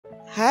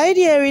Hi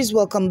dearies,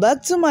 welcome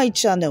back to my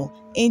channel.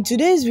 In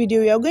today's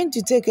video, we are going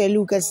to take a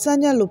look at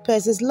Sanya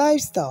Lopez's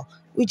lifestyle,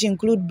 which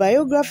include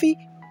biography,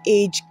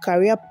 age,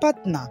 career,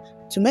 partner,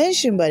 to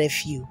mention but a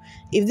few.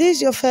 If this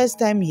is your first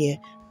time here,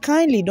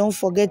 kindly don't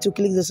forget to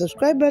click the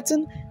subscribe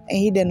button and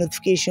hit the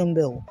notification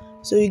bell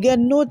so you get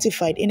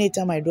notified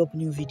anytime I drop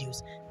new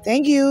videos.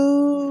 Thank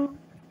you.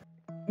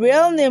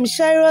 Real name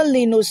Shira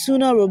Lynn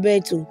Osuna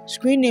Roberto,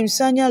 screen name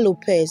Sanya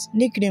Lopez,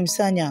 nickname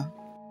Sanya.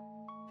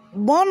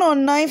 Born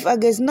on 9th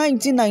August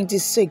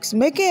 1996,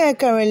 making her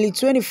currently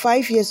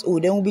 25 years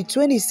old and will be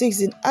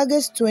 26 in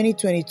August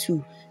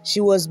 2022.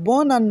 She was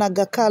born at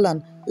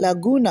Nagakalan,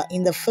 Laguna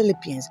in the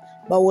Philippines,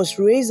 but was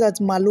raised at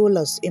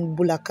Malolos in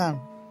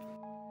Bulacan.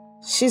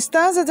 She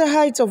stands at a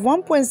height of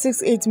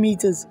 1.68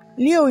 meters.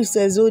 Leo is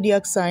her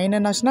zodiac sign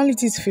and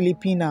nationality is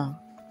Filipina.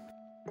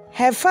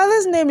 Her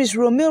father's name is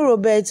Romeo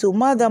Roberto,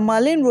 mother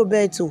Marlene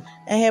Roberto,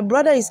 and her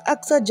brother is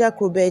actor Jack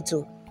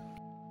Roberto.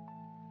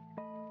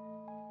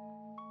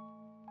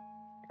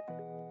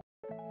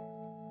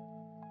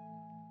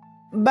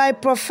 By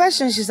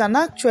profession, she's an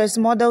actress,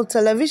 model,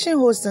 television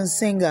host, and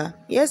singer.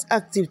 Yes,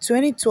 active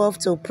 2012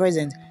 till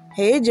present.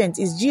 Her agent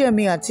is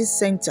GMA Artist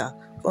Center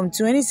from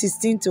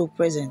 2016 till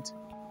present.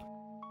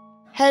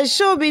 Her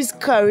showbiz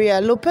career.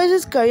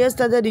 Lopez's career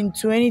started in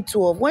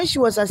 2012 when she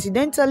was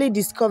accidentally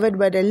discovered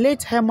by the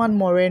late Herman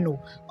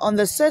Moreno on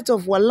the set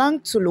of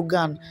Walang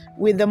Tulugan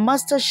with The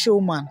Master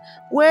Showman,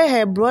 where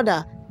her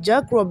brother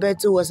Jack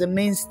Roberto was a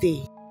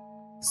mainstay.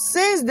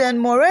 Since then,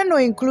 Moreno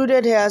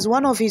included her as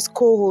one of his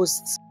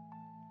co-hosts,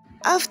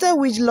 after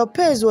which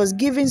Lopez was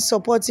given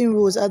supporting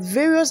roles at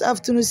various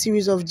afternoon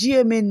series of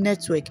GMA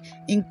Network,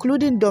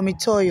 including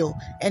Dormitorio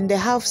and The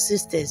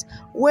Half-Sisters,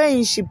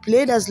 wherein she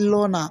played as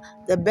Lorna,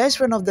 the best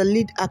friend of the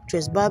lead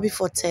actress Barbie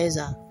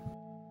Forteza.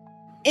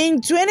 In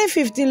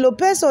 2015,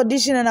 Lopez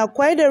auditioned and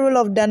acquired the role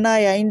of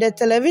Danaya in the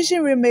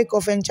television remake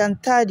of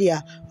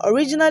Encantadia,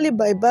 originally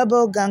by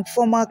Babel Gang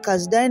former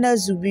cast Dinah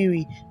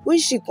Zubiri,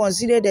 which she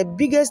considered the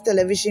biggest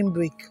television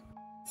break.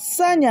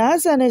 Sanya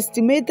has an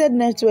estimated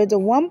net worth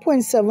of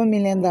 $1.7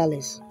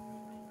 million.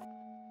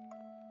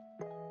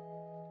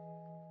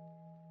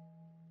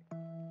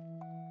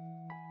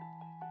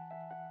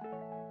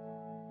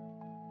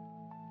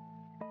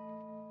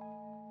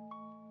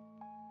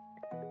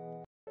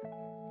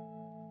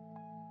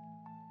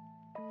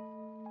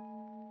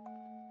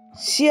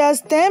 She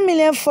has 10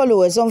 million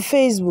followers on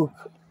Facebook.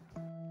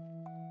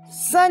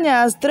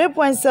 Sanya has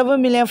 3.7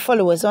 million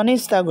followers on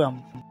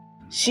Instagram.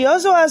 She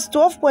also has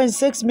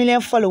 12.6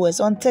 million followers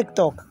on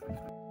TikTok.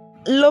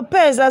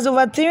 Lopez has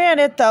over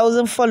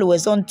 300,000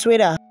 followers on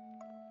Twitter.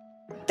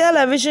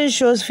 Television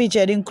shows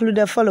featured include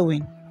the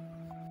following: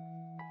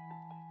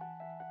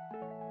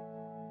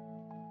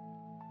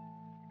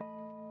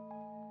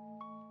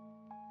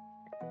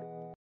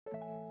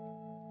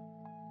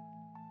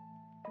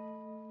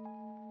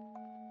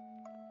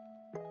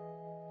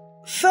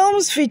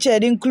 films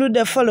featured include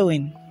the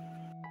following.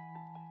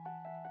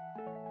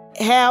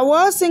 Her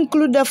awards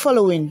include the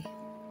following: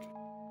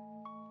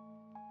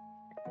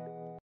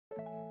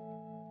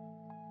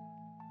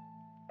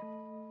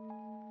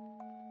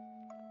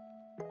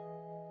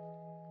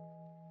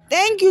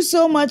 Thank you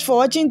so much for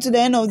watching to the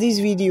end of this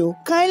video.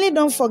 Kindly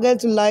don't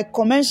forget to like,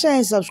 comment, share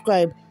and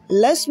subscribe.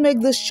 Let's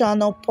make this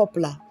channel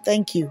popular.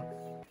 Thank you.